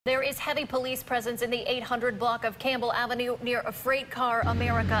There is heavy police presence in the 800 block of Campbell Avenue near FreightCar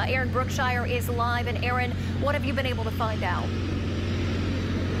America. Aaron Brookshire is live. And Aaron, what have you been able to find out?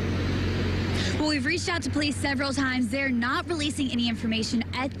 Well, we've reached out to police several times. They're not releasing any information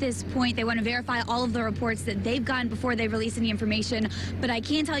at this point. They want to verify all of the reports that they've gotten before they release any information. But I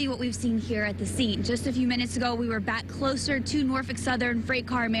can tell you what we've seen here at the scene. Just a few minutes ago, we were back closer to Norfolk Southern,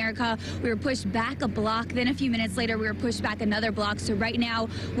 FreightCar America. We were pushed back a block. Then a few minutes later, we were pushed back another block. So right now,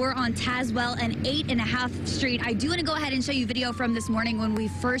 we're on Tazewell and 8.5th Street. I do want to go ahead and show you video from this morning when we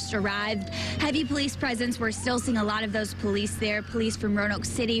first arrived. Heavy police presence. We're still seeing a lot of those police there. Police from Roanoke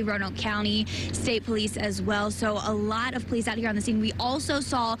City, Roanoke County, state police as well. So a lot of police out here on the scene. We also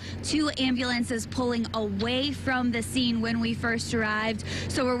saw 2 ambulances pulling away from the scene when we first arrived.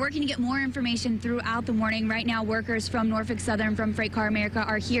 So we're working to get more information throughout the morning. Right now, workers from Norfolk Southern, from FreightCar America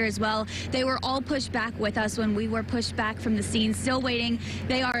are here as well. They were all pushed back with us when we were pushed back from the scene. Still waiting.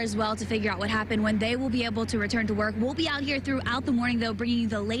 They are as well to figure out what happened, when they will be able to return to work. We'll be out here throughout the morning, though, bringing you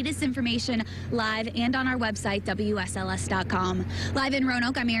the latest information live and on our website, WSLS.com. Live in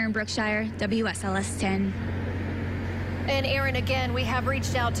Roanoke, I'm Aaron Brookshire, WSLS 10. And Aaron, again, we have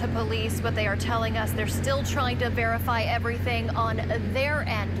reached out to police, but they are telling us they're still trying to verify everything on their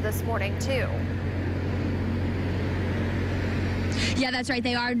end this morning, too. Yeah, that's right.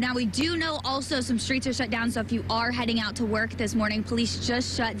 They are. Now, we do know also some streets are shut down. So if you are heading out to work this morning, police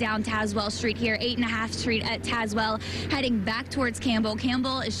just shut down Tazewell Street here, 8.5th Street at Tazewell, heading back towards Campbell.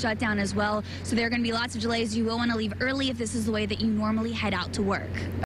 Campbell is shut down as well. So there are going to be lots of delays. You will want to leave early if this is the way that you normally head out to work.